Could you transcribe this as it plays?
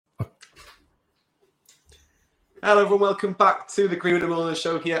Hello everyone, welcome back to the Green and Mulliner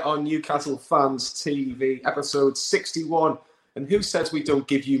Show here on Newcastle Fans TV, episode 61. And who says we don't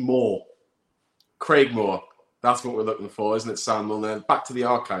give you more? Craig Moore. That's what we're looking for, isn't it, Sam Mulliner? Back to the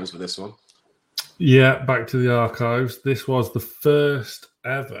archives with this one. Yeah, back to the archives. This was the first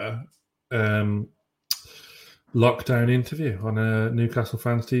ever lockdown interview on Newcastle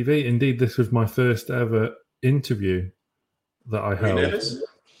Fans TV. Indeed, this was my first ever interview that I held. Nervous?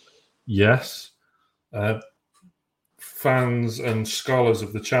 Yes. Fans and scholars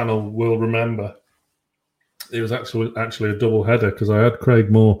of the channel will remember it was actually a double header because I had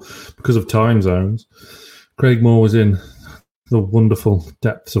Craig Moore, because of time zones. Craig Moore was in the wonderful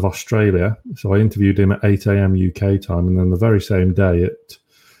depths of Australia, so I interviewed him at 8 a.m. UK time, and then the very same day at,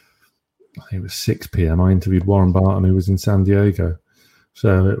 I think it was 6 p.m, I interviewed Warren Barton, who was in San Diego.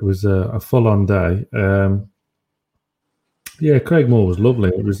 So it was a full-on day. Yeah, Craig Moore was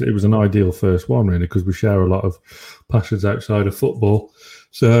lovely. It was an ideal first one, really, because we share a lot of passions outside of football.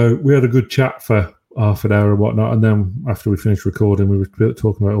 So we had a good chat for half an hour and whatnot, and then after we finished recording, we were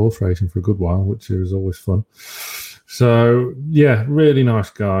talking about horse racing for a good while, which was always fun. So yeah, really nice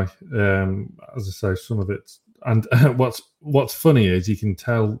guy. As I say, some of it, and what's funny is you can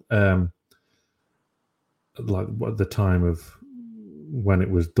tell, like what the time of when it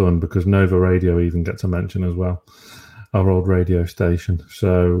was done, because Nova Radio even gets a mention as well. Our old radio station.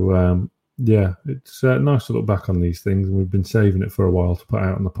 So, yeah, it's nice to look back on these things, and we've been saving it for a while to put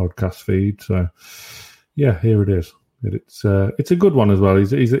out on the podcast feed. So, yeah, here it is. It's a good one as well.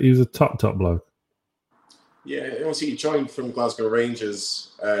 He's a top bloke. Yeah, obviously he joined from Glasgow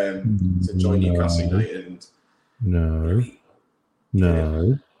Rangers to join Newcastle United. And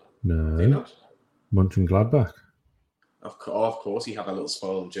No. Mönchengladbach. Of course, he had a little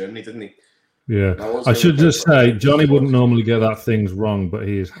spell in Germany, didn't he? Yeah, I should just say, Johnny wouldn't normally get that things wrong, but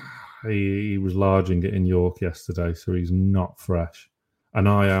he was larging it in York yesterday, so he's not fresh. And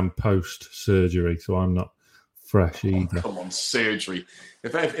I am post-surgery, so I'm not fresh either. Come on, surgery.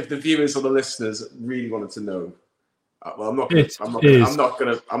 If the viewers or the listeners really wanted to know, well, I'm not going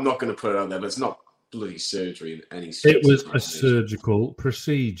to put it out there, but it's not bloody surgery in any sense. It was a surgical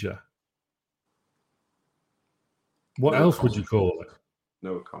procedure. What else would you call it?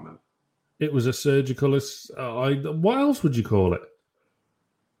 No comment. It was a surgical. What else would you call it?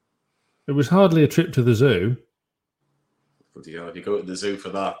 It was hardly a trip to the zoo. Bloody hell, if you go to the zoo for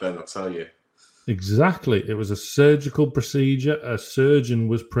that, then I'll tell you. Exactly. It was a surgical procedure. A surgeon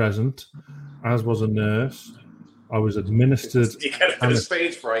was present, as was a nurse. I was administered. You get a bit of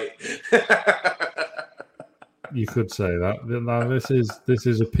stage fright. You could say that. Now, this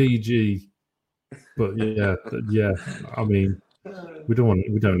is a PG, but yeah. I mean, we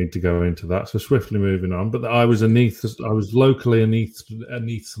don't need to go into that. So swiftly moving on. But I was locally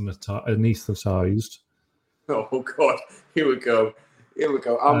anaesthetised. Oh God! Here we go.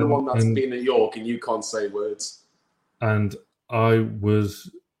 I'm the one that's been in York, and you can't say words. And I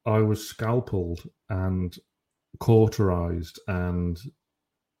was scalpelled and cauterized and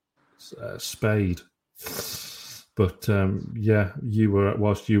spayed. But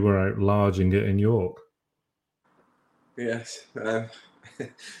whilst you were out larging it in York. Yes.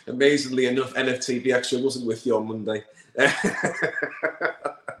 Amazingly enough, NFTV actually wasn't with you on Monday.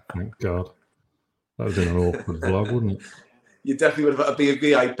 Thank God. That would have been an awkward vlog, wouldn't it? You definitely would have had to be a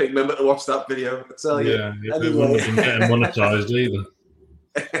VIP member to watch that video, I tell you. Yeah, anyway. It wouldn't have been getting monetised either.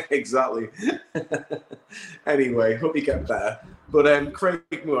 Exactly. Anyway, hope you get better. But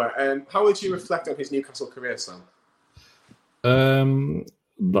Craig Moore, how would you reflect on his Newcastle career, Sam?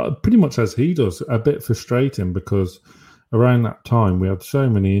 Pretty much as he does. A bit frustrating because around that time we had so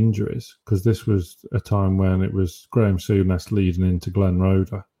many injuries, because this was a time when it was Graham Souness leading into Glen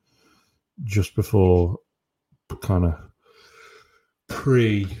Roeder, just before kind of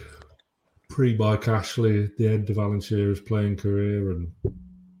pre-Mike Ashley, the end of Alan Shearer's playing career, and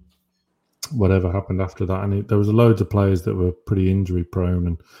whatever happened after that. And there was loads of players that were pretty injury prone,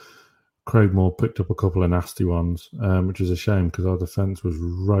 and Craig Moore picked up a couple of nasty ones, which is a shame because our defence was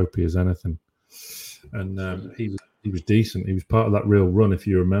ropey as anything. And he was decent. He was part of that real run, if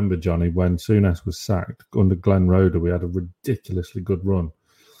you remember, Johnny, when Souness was sacked under Glen Roeder. We had a ridiculously good run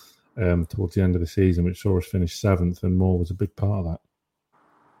towards the end of the season, which saw us finish 7th, and Moore was a big part of that.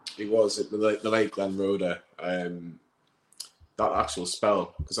 He was the late Glen Roeder. That actual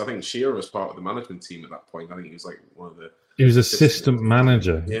spell, because I think Shearer was part of the management team at that point. I think he was like one of the... He was assistant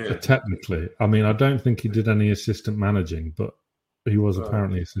manager, yeah. Technically. I mean, I don't think he did any assistant managing, but he was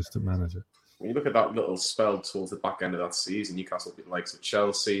apparently assistant manager. When you look at that little spell towards the back end of that season, Newcastle beat the likes of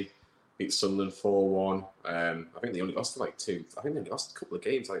Chelsea, beat Sunderland 4-1. I think they only lost like 2. I think they lost a couple of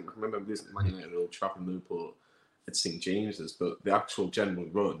games. I remember losing Man United at Old Trafford and Liverpool at St James's, but the actual general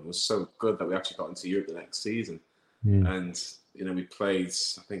run was so good that we actually got into Europe the next season. And we played.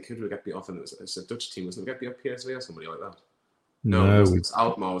 I think who did we get beat off? And it was a Dutch team, wasn't it? We get beat off PSV or somebody like that. No, it was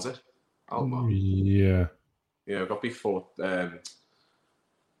Alkmaar, was it? Alkmaar. Yeah. Yeah, got beat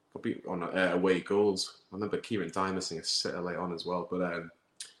on away goals. I remember Kieran Dye missing a sitter late on as well. But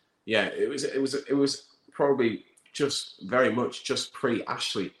it was probably just very much just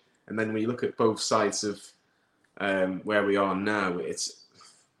pre-Ashley. And then when you look at both sides of where we are now, it's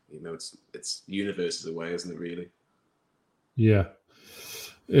universes away, isn't it? Really? Yeah,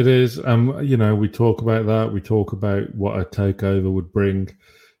 it is. We talk about that. We talk about what a takeover would bring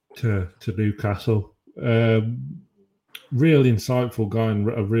to Newcastle. Real insightful guy and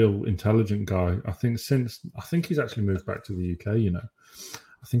a real intelligent guy. I think he's actually moved back to the UK.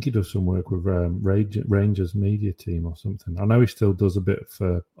 I think he does some work with Rangers media team or something. I know he still does a bit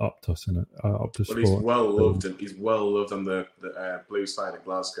for Optus in it. Optus Sport. He's well loved, and he's well loved on the blue side of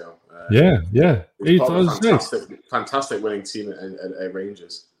Glasgow. Yeah. He's a fantastic winning team at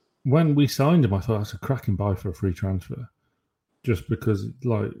Rangers. When we signed him, I thought that's a cracking buy for a free transfer. Just because,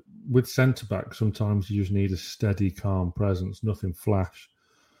 like, with centre-back, sometimes you just need a steady, calm presence, nothing flash.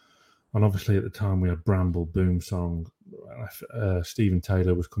 And obviously at the time we had Bramble, Boomsong, Stephen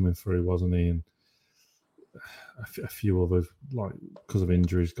Taylor was coming through, wasn't he? And a few others, like, because of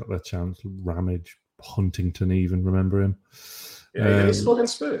injuries, got their chance. Ramage, Huntington even, remember him? Yeah, he scored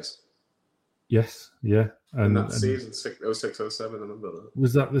against Spurs. Yes, yeah. And that season, 06-07, I remember that.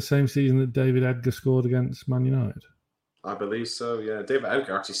 Was that the same season that David Edgar scored against Man United? I believe so, yeah. David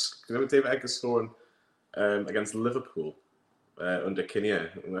Edgar scoring against Liverpool under Kinnear.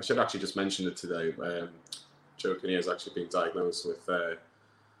 And I should actually just mention it today. Joe Kinnear is actually being diagnosed with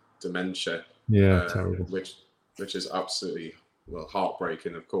dementia. Yeah, terrible. Which is absolutely,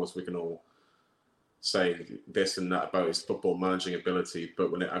 heartbreaking. Of course, we can all say this and that about his football managing ability,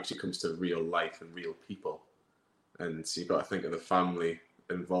 but when it actually comes to real life and real people, and you've got to think of the family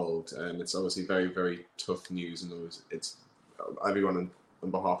involved, and it's obviously very, very tough news, and it's everyone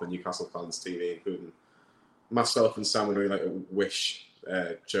on behalf of Newcastle Fans TV, including myself and Sam, would really like to wish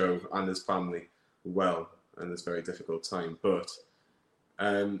Joe and his family well in this very difficult time. But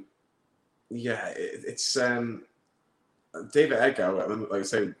it's David Edgar. Like I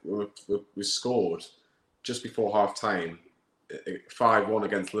say, we scored just before half time, 5-1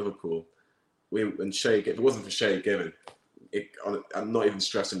 against Liverpool. If it wasn't for Shay Given, I'm not even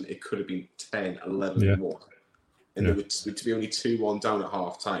stressing, it could have been 10, 11 more. And to be only 2-1 down at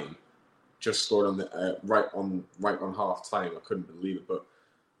half time, just scored on the right on half time. I couldn't believe it. But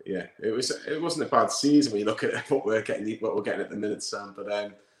yeah, it wasn't a bad season when you look at what we're getting at the minute, Sam. But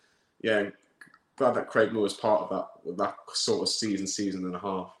glad that Craig Moore was part of that sort of season and a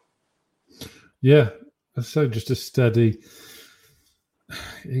half. Yeah, so just a steady.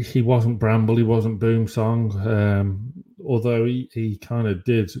 He wasn't Bramble, he wasn't Boomsong, although he kind of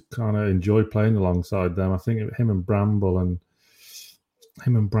did enjoy playing alongside them. I think him and Bramble, I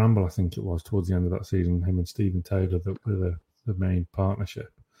think it was towards the end of that season, him and Stephen Taylor that were the main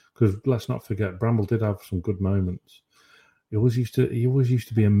partnership. Because let's not forget, Bramble did have some good moments. He always used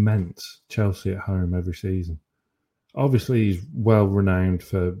to be immense. Chelsea at home every season. Obviously, he's well renowned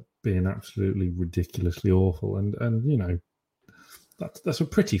for being absolutely ridiculously awful, and that's a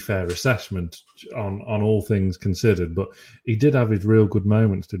pretty fair assessment on all things considered. But he did have his real good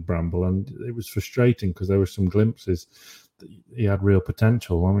moments, did Bramble, and it was frustrating because there were some glimpses that he had real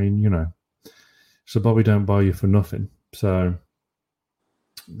potential. I mean, so Bobby don't buy you for nothing. So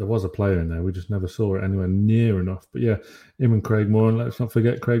there was a player in there. We just never saw it anywhere near enough. But yeah, him and Craig Moore. And let's not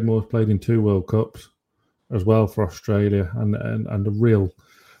forget, Craig Moore's played in 2 World Cups as well for Australia, and a real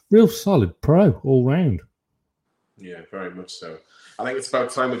solid pro all round. Yeah, very much so. I think it's about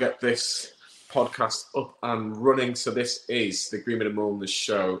time we get this podcast up and running. So this is the Greenwood and Mullins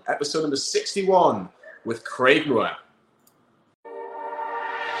Show, episode number 61 with Craig Moore.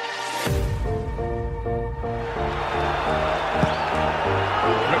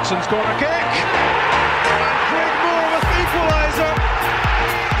 Brixton's corner kick, and Craig Moore with the equaliser,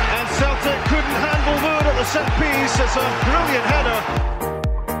 and Celtic couldn't handle Moore at the set piece. It's a brilliant header.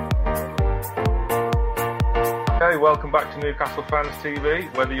 Hey, welcome back to Newcastle Fans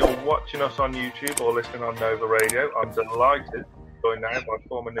TV. Whether you're watching us on YouTube or listening on Nova Radio, I'm delighted joined now by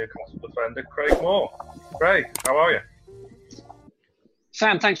former Newcastle defender Craig Moore. Craig, how are you?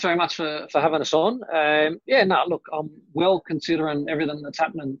 Sam, thanks very much for having us on. Look, I'm well considering everything that's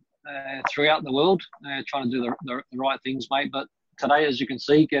happening throughout the world, trying to do the right things, mate. But today, as you can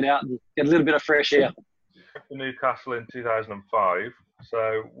see, get out and get a little bit of fresh air. For Newcastle in 2005,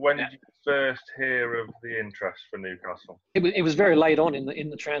 So when did you first hear of the interest for Newcastle? It was very late on in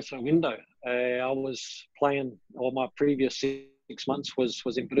the transfer window. I was playing, or my previous 6 months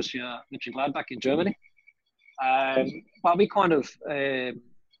was in Borussia Mönchengladbach in Germany. But we kind of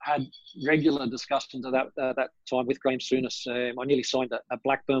had regular discussions at that time with Graham Souness. I nearly signed at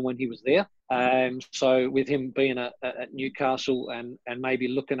Blackburn when he was there. So with him being at Newcastle and maybe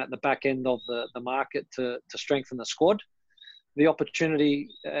looking at the back end of the market to strengthen the squad, the opportunity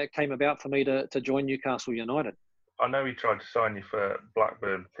came about for me to join Newcastle United. I know he tried to sign you for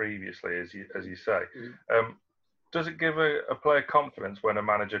Blackburn previously, as you say. Does it give a player confidence when a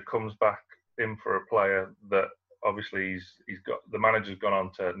manager comes back in for a player that obviously he's got, the manager's gone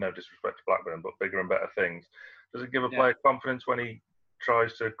on to, no disrespect to Blackburn, but bigger and better things? Does it give a player confidence when he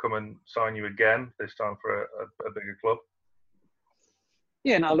tries to come and sign you again, this time for a bigger club?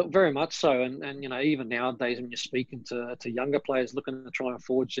 Yeah, no, look, very much so, and you know, even nowadays when you're speaking to younger players looking to try and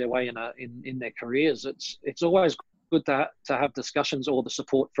forge their way in their careers, it's always good to have discussions or the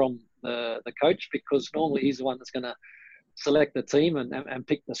support from the coach, because normally he's the one that's going to select the team and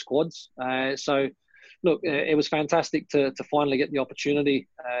pick the squads. So, look, it was fantastic to finally get the opportunity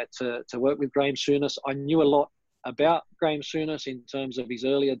to work with Graham Souness. I knew a lot about Graham Souness in terms of his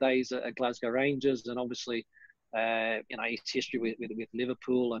earlier days at Glasgow Rangers, and obviously, you know, his history with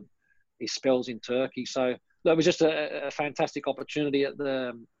Liverpool and his spells in Turkey. So it was just a fantastic opportunity at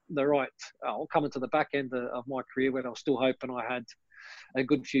the right, coming to the back end of my career when I was still hoping I had a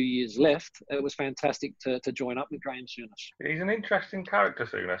good few years left. It was fantastic to join up with Graham Souness. He's an interesting character,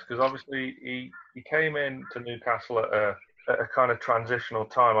 Souness, because obviously he came in to Newcastle at a kind of transitional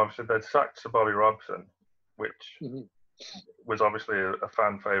time. Obviously they'd sacked Sir Bobby Robson, which was obviously a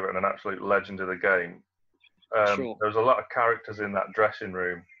fan favourite and an absolute legend of the game. Sure. There was a lot of characters in that dressing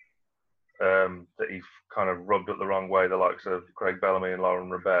room that he kind of rubbed up the wrong way, the likes of Craig Bellamy and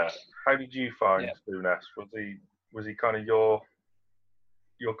Laurent Robert. How did you find Souness? Was he kind of your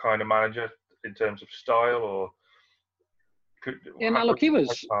kind of manager in terms of style, or look, he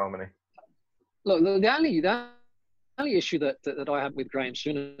was harmony? Look, the only issue that I had with Graham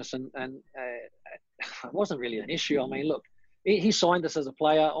Souness, and it wasn't really an issue. I mean, look, he signed us as a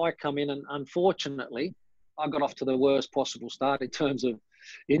player. I come in, and unfortunately, I got off to the worst possible start in terms of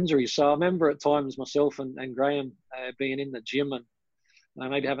injuries. So I remember at times myself and Graham being in the gym and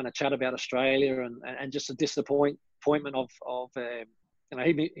maybe having a chat about Australia and just a disappointment of you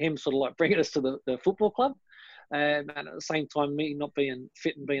know, him sort of like bringing us to the football club, and at the same time me not being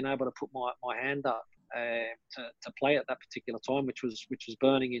fit and being able to put my hand up to play at that particular time, which was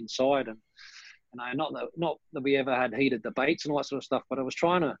burning inside. And not that we ever had heated debates and all that sort of stuff, but I was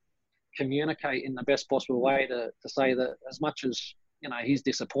trying to communicate in the best possible way to say that as much as, you know, he's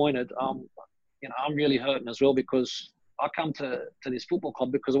disappointed, you know, I'm really hurting as well, because I come to this football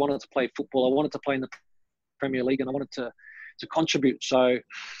club because I wanted to play football. I wanted to play in the Premier League and I wanted to contribute. So,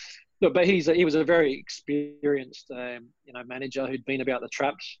 look, but he was a very experienced, you know, manager who'd been about the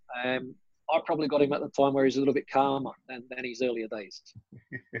traps. I probably got him at the time where he's a little bit calmer than his earlier days.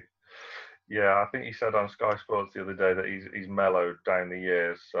 Yeah, I think he said on Sky Sports the other day that he's mellowed down the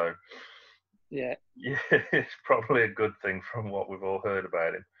years. So yeah, it's probably a good thing from what we've all heard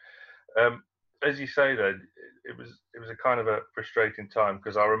about him. As you say, though, it was a kind of a frustrating time,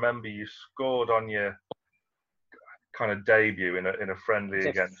 because I remember you scored on your kind of debut in a friendly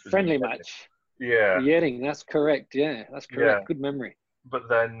against friendly match. Yeah, Yeading, that's correct. Yeah, that's correct. Yeah. Good memory. But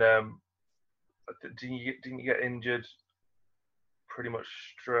then, didn't you get injured pretty much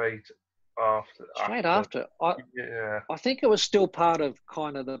straight after? I think it was still part of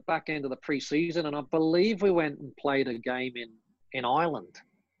kind of the back end of the pre-season, and I believe we went and played a game in Ireland.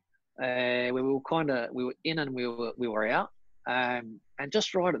 We were in and we were out, and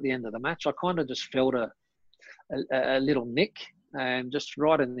just right at the end of the match, I kind of just felt a little nick, and just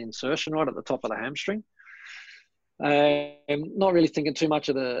right in the insertion, right at the top of the hamstring. Not really thinking too much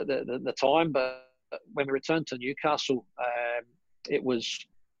of the time, but when we returned to Newcastle, it was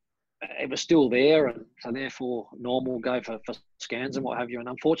still there, and so therefore normal, go for scans and what have you. And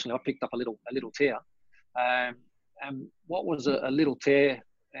unfortunately, I picked up a little tear. And what was a little tear?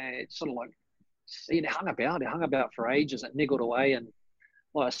 It's sort of like it hung about for ages. It niggled away, and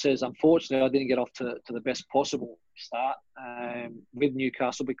like I says, unfortunately, I didn't get off to the best possible start with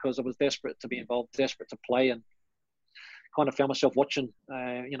Newcastle, because I was desperate to be involved, desperate to play, and kind of found myself watching,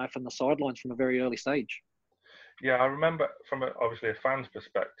 you know, from the sidelines from a very early stage. Yeah, I remember from obviously a fan's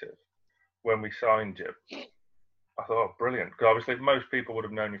perspective, when we signed you, I thought, oh, brilliant. Because obviously most people would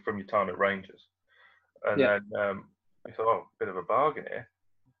have known you from your time at Rangers. And then I thought, oh, bit of a bargain here.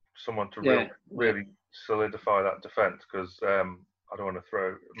 Someone to really solidify that defence. Because I don't want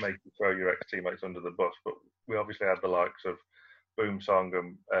to make you throw your ex-teammates under the bus, but we obviously had the likes of Boomsong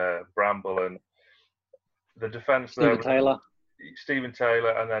and Bramble, and the defence there. Stephen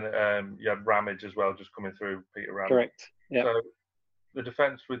Taylor, and then you had Ramage as well, just coming through, Peter Ramage. Correct. Yeah. So the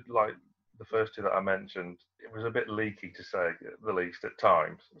defence with like the first two that I mentioned, it was a bit leaky to say the least at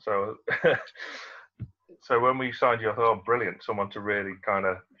times. So so when we signed you, I thought, oh, brilliant, someone to really kind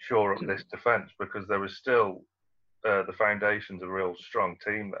of shore up this defence, because there was still the foundations of a real strong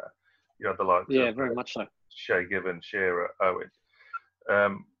team there. You had the likes of very much so. Shea Given, Shearer, Owen.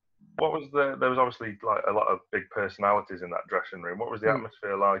 What was there was obviously like a lot of big personalities in that dressing room. What was the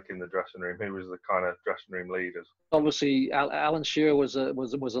atmosphere like in the dressing room? Who was the kind of dressing room leaders? Obviously, Alan Shearer was a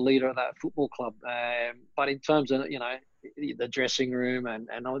leader of that football club. But in terms of the dressing room, and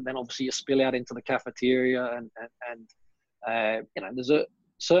then obviously you spill out into the cafeteria, and there's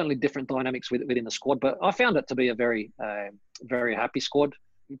certainly different dynamics within the squad. But I found it to be a very very happy squad.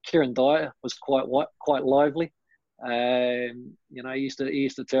 Kieran Dyer was quite lively. He used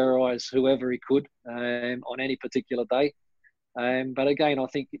to terrorise whoever he could on any particular day. But again, I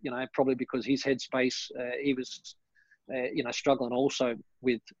think probably because his headspace, he was struggling also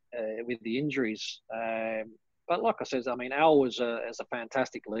with the injuries. But like I said, I mean, Al was a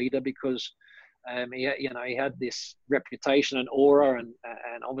fantastic leader, because he had this reputation and aura, and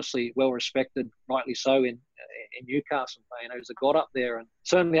obviously well respected, rightly so, in Newcastle. He was a god up there, and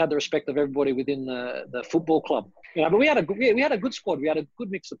certainly had the respect of everybody within the football club. But we had a good squad. We had a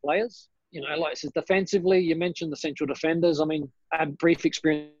good mix of players. Like I said, defensively, you mentioned the central defenders. I mean, I had brief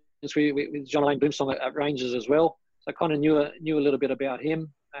experience with John Boomsong at Rangers as well, so I kind of knew a little bit about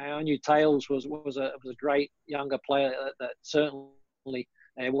him. I knew Tails was a great younger player that certainly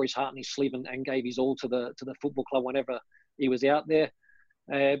wore his heart on his sleeve and gave his all to the football club whenever he was out there.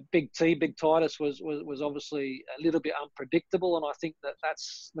 Big Titus was obviously a little bit unpredictable, and I think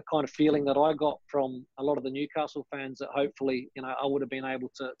that's the kind of feeling that I got from a lot of the Newcastle fans, that hopefully I would have been able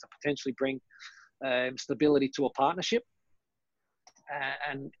to potentially bring stability to a partnership.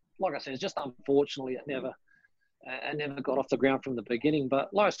 And like I said, it's just unfortunately it never got off the ground from the beginning.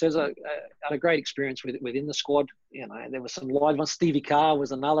 But like I said, I had a great experience within the squad. There was some live ones. Stevie Carr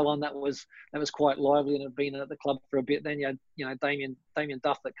was another one that was quite lively and had been at the club for a bit. Then you had Damien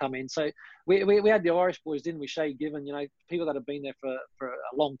Duff that come in. So we had the Irish boys, didn't we? Shea Given, people that have been there for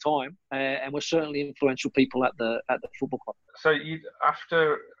a long time, and were certainly influential people at the football club. So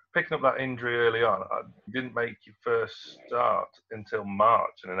after picking up that injury early on, you didn't make your first start until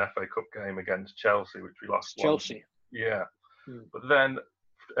March in an FA Cup game against Chelsea, which we lost. Chelsea. Yeah. But then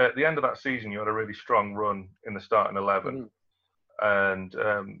at the end of that season, you had a really strong run in the starting 11. And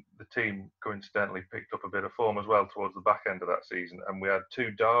the team coincidentally picked up a bit of form as well towards the back end of that season. And we had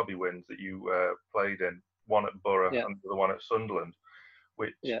 2 derby wins that you played in, one at Borough and the one at Sunderland,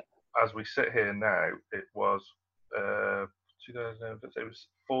 which, as we sit here now, it was 2000. It was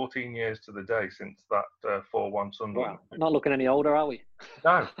 14 years to the day since that 4-1 Sunderland. Wow. Not looking any older, are we?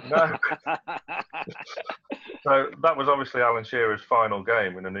 No. So that was obviously Alan Shearer's final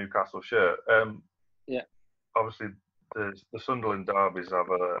game in a Newcastle shirt. Obviously, the Sunderland derbies have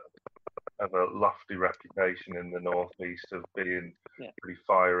a lofty reputation in the northeast of being pretty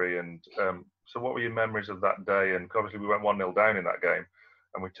fiery. And so, what were your memories of that day? And obviously, we went 1-0 down in that game,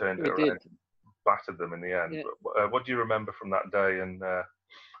 and we turned it around. Battered them in the end. Yeah. But what do you remember from that day and the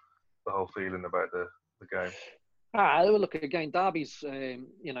whole feeling about the game? Look, again, derbies,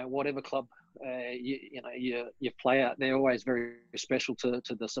 whatever club you play at, they're always very special to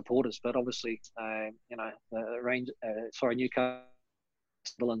the supporters. But obviously, Newcastle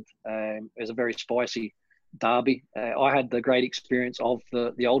is a very spicy derby. I had the great experience of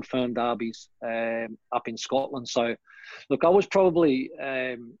the Old Firm derbies up in Scotland. So, look, I was probably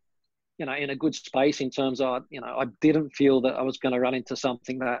in a good space in terms of, I didn't feel that I was going to run into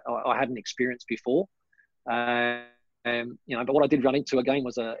something that I hadn't experienced before. But what I did run into again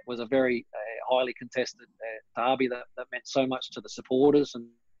was a very highly contested derby that meant so much to the supporters. And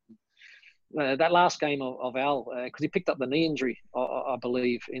that last game of Al, because he picked up the knee injury, I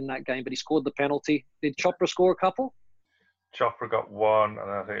believe, in that game, but he scored the penalty. Did Chopra score a couple? Chopra got one, and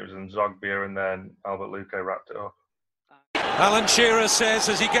I think it was in Zogbia, and then Albert Luque wrapped it up. Alan Shearer says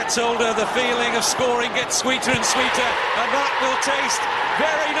as he gets older, the feeling of scoring gets sweeter and sweeter, and that will taste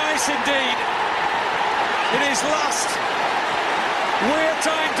very nice indeed. In his last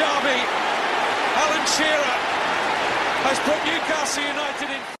Wear-time derby, Alan Shearer has put Newcastle United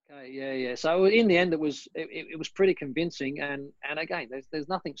in. Yeah. So in the end, it was pretty convincing, and again, there's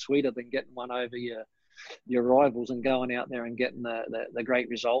nothing sweeter than getting one over your rivals and going out there and getting the great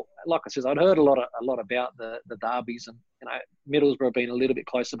result. Like I said, I'd heard a lot about the derbies, and Middlesbrough have been a little bit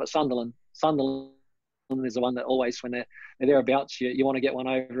closer, but Sunderland is the one that always, when they're thereabouts, you want to get one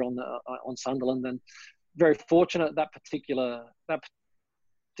over on Sunderland. And very fortunate that particular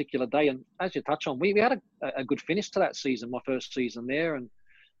day. And as you touch on, we had a good finish to that season, my first season there, and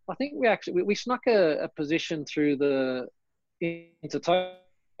I think we snuck a position through into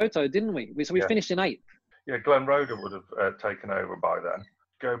Toto, didn't we? So we finished in 8th. Yeah, Glenn Roeder would have taken over by then.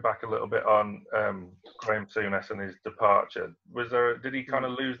 Go back a little bit on Graham Souness and his departure. Did he kind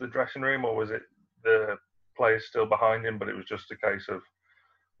of lose the dressing room, or was it the players still behind him, but it was just a case of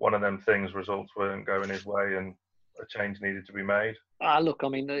one of them things, results weren't going his way and a change needed to be made? Look, I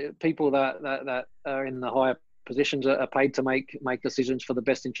mean, the people that are in the higher positions are paid to make decisions for the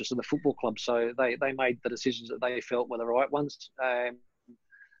best interest of the football club. So they made the decisions that they felt were the right ones.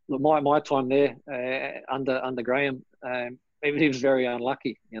 Look, my time there under Graham, he was very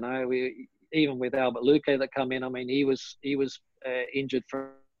unlucky. Even with Albert Luque that come in, I mean, he was injured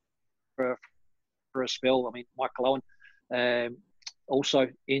for a spell. I mean, Michael Owen also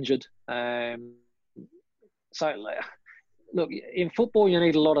injured. So, look, in football, you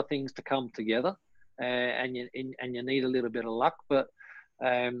need a lot of things to come together, and you need a little bit of luck. But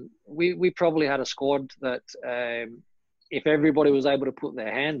we probably had a squad that, if everybody was able to put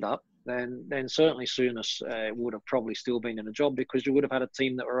their hand up, then certainly Souness would have probably still been in a job, because you would have had a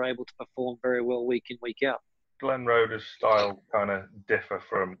team that were able to perform very well week in, week out. Glenn Roeder's style kind of differ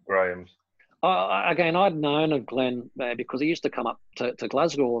from Graham's. Again, I'd known of Glenn because he used to come up to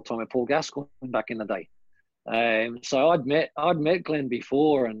Glasgow all the time with Paul Gascoigne back in the day. So I'd met Glenn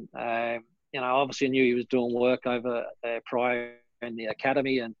before, and obviously I knew he was doing work over prior in the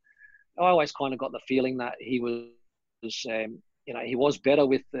academy, and I always kind of got the feeling that he was he was better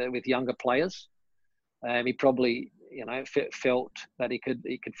with younger players. He probably felt that he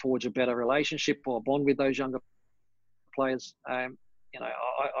could forge a better relationship or bond with those younger players. I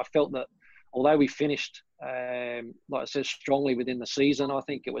felt that although we finished, like I said, strongly within the season, I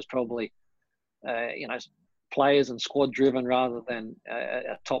think it was probably players and squad driven rather than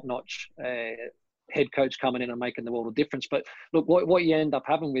a top-notch head coach coming in and making the world of difference. But look, what you end up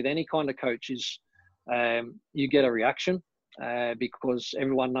having with any kind of coach is you get a reaction because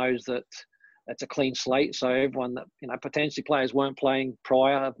everyone knows that it's a clean slate. So everyone that potentially players weren't playing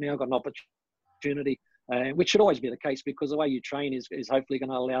prior have now got an opportunity, which should always be the case, because the way you train is hopefully going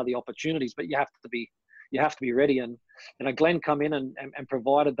to allow the opportunities. But you have to be ready. And Glenn come in and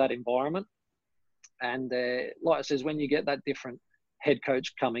provided that environment. And like I says, when you get that different head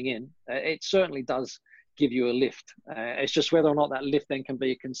coach coming in, it certainly does give you a lift. It's just whether or not that lift then can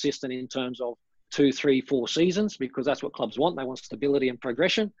be consistent in terms of 2, 3, 4 seasons, because that's what clubs want. They want stability and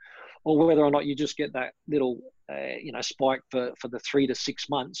progression, or whether or not you just get that little, spike for the 3 to 6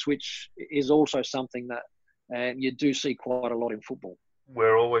 months, which is also something that you do see quite a lot in football.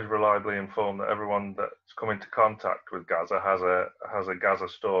 We're always reliably informed that everyone that's come into contact with Gazza has a Gazza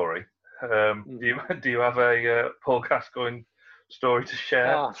story. Do you have a Paul Gascoigne story to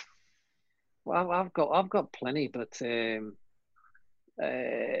share? Well, I've got plenty, but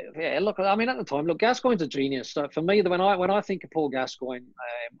look, I mean, at the time, Gascoigne's a genius. So for me, when I think of Paul Gascoigne,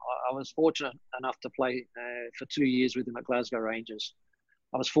 I was fortunate enough to play for 2 years with him at Glasgow Rangers.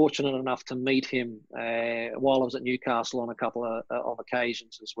 I was fortunate enough to meet him while I was at Newcastle on a couple of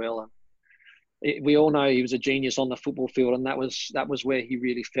occasions as well. And we all know he was a genius on the football field, and that was where he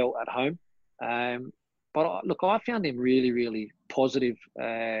really felt at home. But look, I found him really, really positive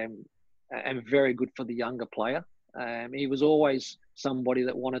and very good for the younger player. He was always somebody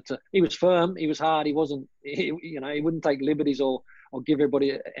that wanted to. He was firm. He was hard. He wasn't. He wouldn't take liberties or give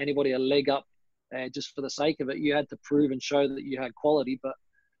anybody a leg up just for the sake of it. You had to prove and show that you had quality. But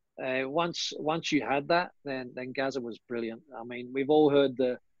once you had that, then Gazza was brilliant. I mean, we've all heard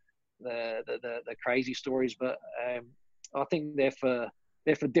the crazy stories, but I think they're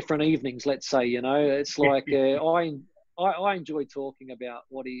for different evenings. Let's say, it's like I enjoy talking about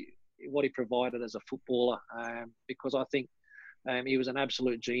what he provided as a footballer, because I think he was an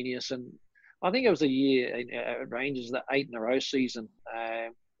absolute genius. And I think it was a year at Rangers, that 8 in a row season.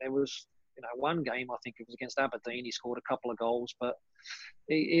 There was one game, I think it was against Aberdeen, he scored a couple of goals, but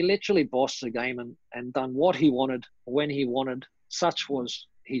he literally bossed the game and done what he wanted when he wanted. Such was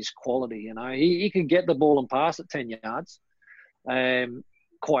his quality. He could get the ball and pass at 10 yards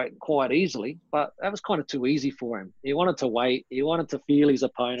quite easily, but that was kind of too easy for him. He wanted to wait. He wanted to feel his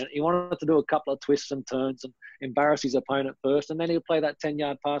opponent. He wanted to do a couple of twists and turns and embarrass his opponent first, and then he'll play that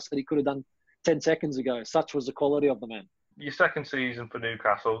 10-yard pass that he could have done 10 seconds ago. Such was the quality of the man. your second season for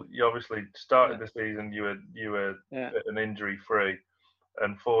Newcastle, you obviously started the season. You were an injury free,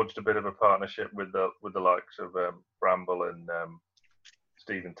 and forged a bit of a partnership with the likes of Bramble and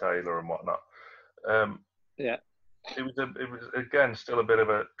Stephen Taylor and whatnot. It was again still a bit of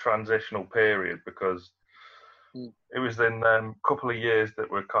a transitional period because it was in a couple of years that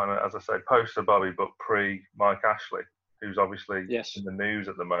were kind of, as I say, post Sir Bobby, but pre Mike Ashley, who's obviously in the news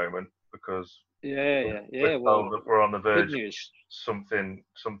at the moment because we're told that we're on the verge of something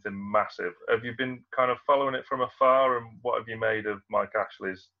massive. Have you been kind of following it from afar, and what have you made of Mike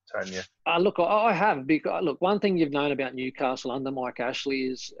Ashley's tenure? Look, I have. Because, look, one thing you've known about Newcastle under Mike Ashley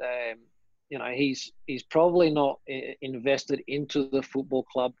is, he's probably not invested into the football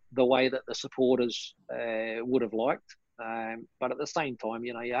club the way that the supporters would have liked. But at the same time,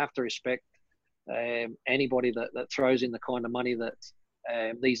 you have to respect anybody that throws in the kind of money that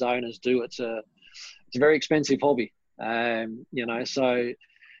these owners do. It's a very expensive hobby. The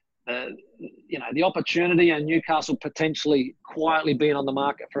opportunity and Newcastle potentially quietly being on the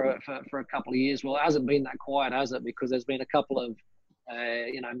market for a couple of years. Well, it hasn't been that quiet, has it? Because there's been a couple of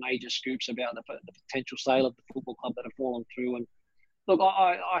major scoops about the potential sale of the football club that have fallen through. And look,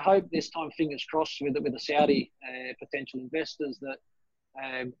 I hope this time, fingers crossed, with the Saudi potential investors that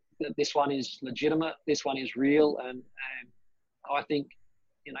this one is legitimate, this one is real, and I think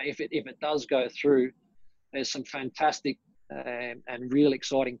if it does go through, there's some fantastic and real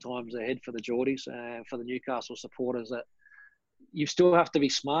exciting times ahead for the Geordies, for the Newcastle supporters. That you still have to be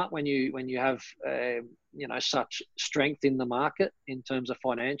smart when you have such strength in the market in terms of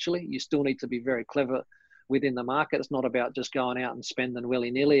financially. You still need to be very clever within the market. It's not about just going out and spending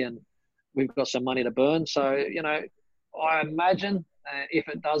willy-nilly and we've got some money to burn. So I imagine if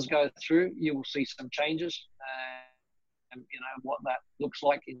it does go through, you will see some changes. And what that looks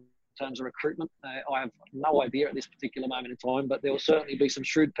like in terms of recruitment. I have no idea at this particular moment in time, but there will certainly be some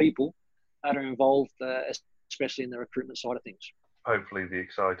shrewd people that are involved, especially in the recruitment side of things. Hopefully the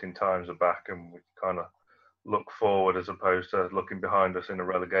exciting times are back and we kind of look forward as opposed to looking behind us in a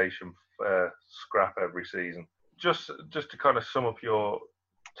relegation scrap every season. Just to kind of sum up your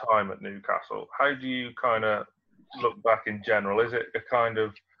time at Newcastle, how do you kind of look back in general? Was it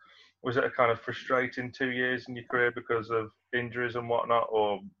a kind of frustrating 2 years in your career because of injuries and whatnot,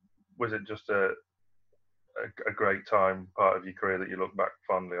 or was it just a great part of your career that you look back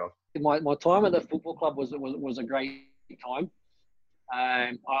fondly on? My time at the football club was a great time.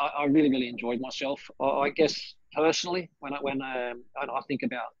 I really, really enjoyed myself. I guess personally, when I think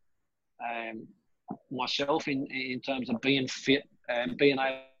about myself in terms of being fit and being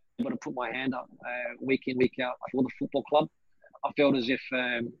able to put my hand up week in, week out for the football club, I felt as if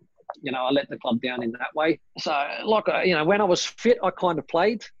I let the club down in that way. So, when I was fit, I kind of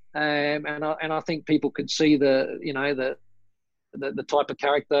played, and I think people could see the type of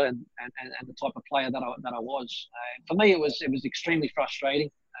character and the type of player that I was. For me, it was extremely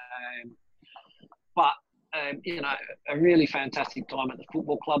frustrating, but a really fantastic time at the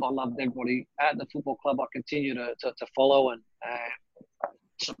football club. I loved everybody at the football club. I continue to follow and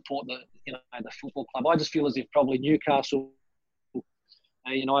support the football club. I just feel as if probably Newcastle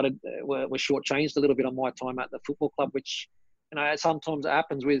United were shortchanged a little bit on my time at the football club, which sometimes it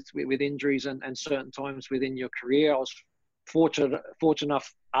happens with injuries and certain times within your career. I was fortunate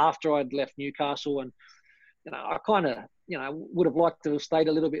enough after I'd left Newcastle, and I kind of would have liked to have stayed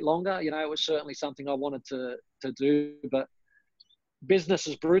a little bit longer. It was certainly something I wanted to do, but business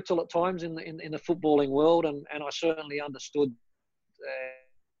is brutal at times in the footballing world, and I certainly understood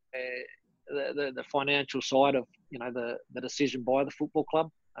the financial side of the decision by the football club.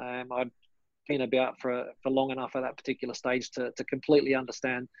 I'd been about for long enough at that particular stage to completely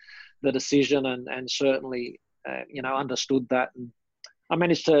understand the decision, and certainly understood that. And I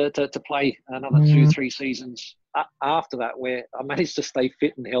managed to play another 2-3 seasons after that, where I managed to stay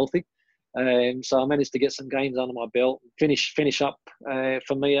fit and healthy. So I managed to get some games under my belt, finish up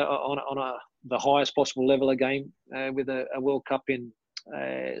for me on the highest possible level of game with a World Cup in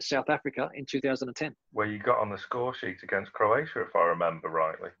South Africa in 2010. Where you got on the score sheet against Croatia, if I remember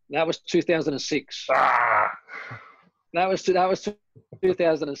rightly. That was 2006. That was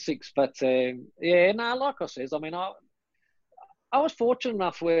 2006. But like I says, I mean, I was fortunate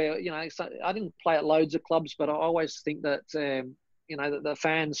enough where I didn't play at loads of clubs, but I always think that that the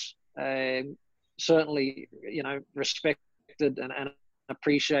fans certainly respected and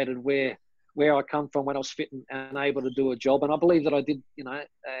appreciated where I come from when I was fit and able to do a job. And I believe that I did,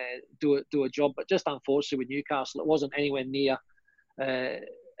 do a job, but just unfortunately with Newcastle, it wasn't anywhere near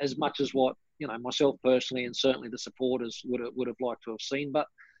as much as what, myself personally and certainly the supporters would have liked to have seen. But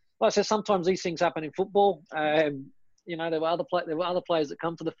like I said, sometimes these things happen in football. there were other players that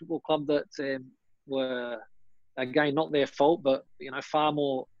come to the football club that were, again, not their fault, but far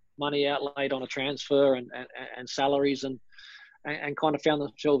more money outlaid on a transfer and salaries and kind of found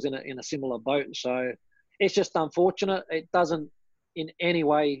themselves in a similar boat. So it's just unfortunate. It doesn't in any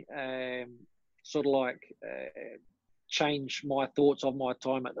way change my thoughts of my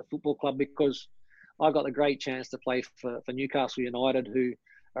time at the football club, because I got the great chance to play for Newcastle United, who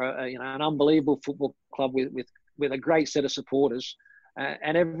are an unbelievable football club with a great set of supporters.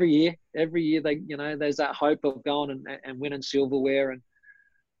 And every year they there's that hope of going and winning silverware. And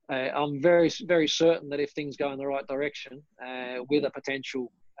I'm very, very certain that if things go in the right direction with a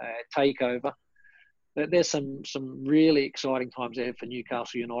potential takeover, that there's some really exciting times ahead for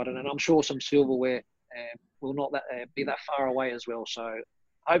Newcastle United, and I'm sure some silverware will not be that far away as well. So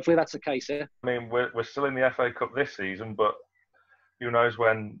hopefully that's the case there. I mean, we're still in the FA Cup this season, but who knows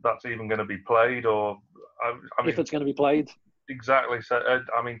when that's even going to be played, or I mean, if it's going to be played. Exactly. So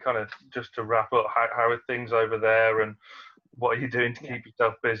I mean, kind of just to wrap up, how are things over there, and what are you doing to keep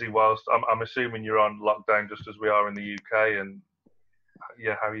yourself busy whilst I'm assuming you're on lockdown just as we are in the UK, and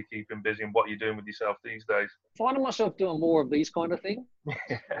how are you keeping busy and what are you doing with yourself these days? Finding myself doing more of these kind of things.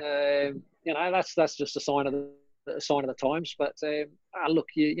 That's just a sign of the times. But look,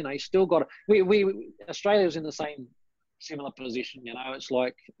 you still got to. We Australia's in the similar position. It's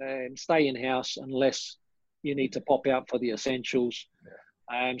like stay in house unless you need to pop out for the essentials.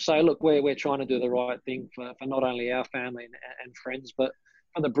 So look, we're trying to do the right thing for not only our family and friends, but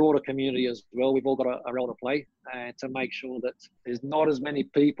for the broader community as well. We've all got a role to play to make sure that there's not as many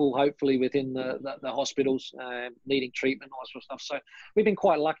people, hopefully, within the hospitals needing treatment, all that sort of stuff. So we've been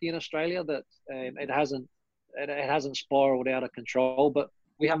quite lucky in Australia that it hasn't spiraled out of control, but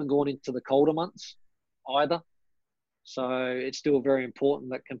we haven't gone into the colder months either. So it's still very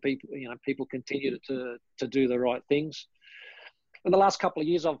important that people continue to do the right things. In the last couple of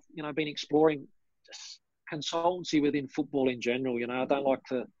years, I've been exploring just consultancy within football in general. I don't like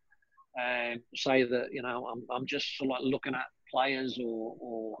to say that I'm just sort of like looking at players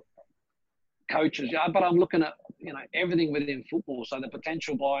or coaches, but I'm looking at everything within football. So the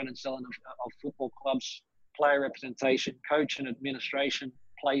potential buying and selling of football clubs, player representation, coach and administration,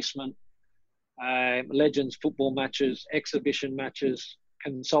 placement, legends football matches, exhibition matches,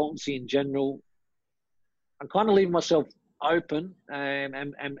 consultancy in general. I'm kind of leaving myself open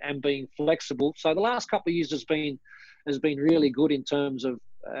and being flexible. So the last couple of years has been really good in terms of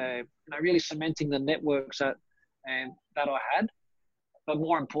really cementing the networks that I had, but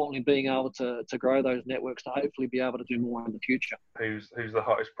more importantly being able to grow those networks to hopefully be able to do more in the future. Who's the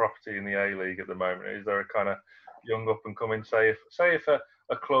hottest property in the A-League at the moment? Is there a kind of young up and coming? Say if a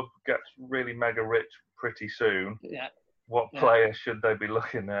club gets really mega rich pretty soon, what player should they be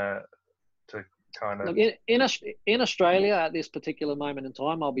looking at to kind of... Look, in Australia at this particular moment in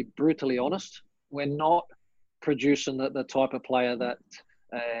time, I'll be brutally honest, we're not producing the type of player that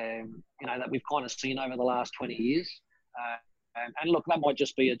that we've kind of seen over the last 20 years. And look, that might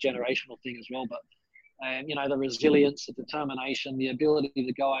just be a generational thing as well, but the resilience, the determination, the ability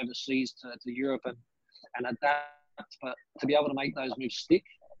to go overseas to Europe and adapt, but to be able to make those moves stick,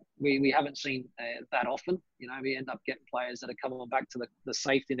 we haven't seen that often. We end up getting players that are coming back to the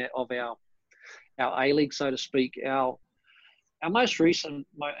safety net of our A-League, so to speak. Our most recent,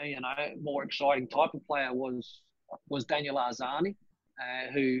 more exciting type of player was Daniel Arzani,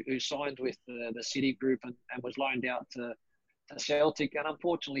 who signed with the City Group and was loaned out to Celtic, and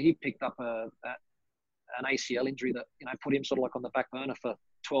unfortunately he picked up an ACL injury that put him sort of like on the back burner for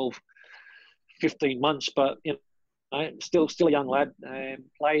 12, 15 months. But still a young lad.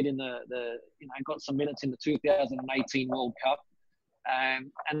 Played in got some minutes in the 2018 World Cup,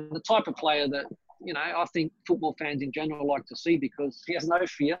 and the type of player that I think football fans in general like to see, because he has no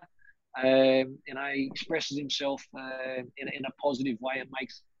fear. He expresses himself in a positive way and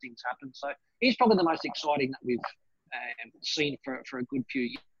makes things happen. So he's probably the most exciting that we've seen for a good few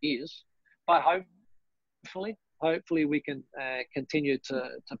years. But hopefully we can continue to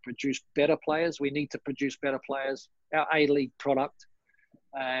produce better players. We need to produce better players. Our A-League product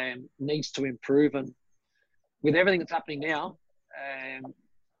needs to improve, and with everything that's happening now,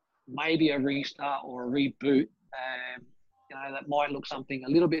 maybe a restart or a reboot, that might look something a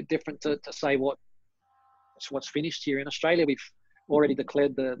little bit different to say what's finished here in Australia. We've already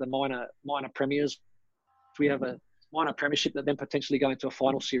declared the minor premiers. We have a minor premiership that then potentially go into a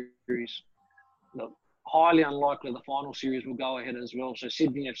final series. Look, highly unlikely the final series will go ahead as well. So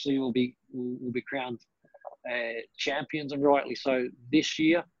Sydney FC will be crowned champions, and rightly so, this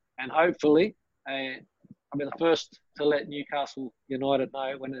year. And hopefully, the first to let Newcastle United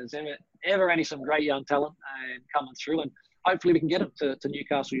know when there's ever any some great young talent coming through, and hopefully we can get them to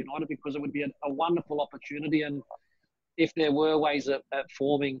Newcastle United, because it would be a wonderful opportunity. And if there were ways at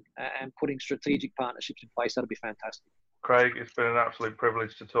forming and putting strategic partnerships in place, that'd be fantastic. Craig, it's been an absolute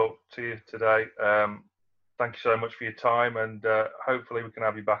privilege to talk to you today. Thank you so much for your time, and hopefully we can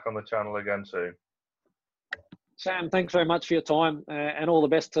have you back on the channel again soon. Sam, thanks very much for your time, and all the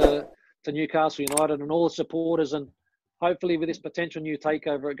best to Newcastle United and all the supporters, and hopefully with this potential new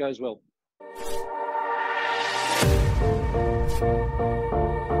takeover it goes well.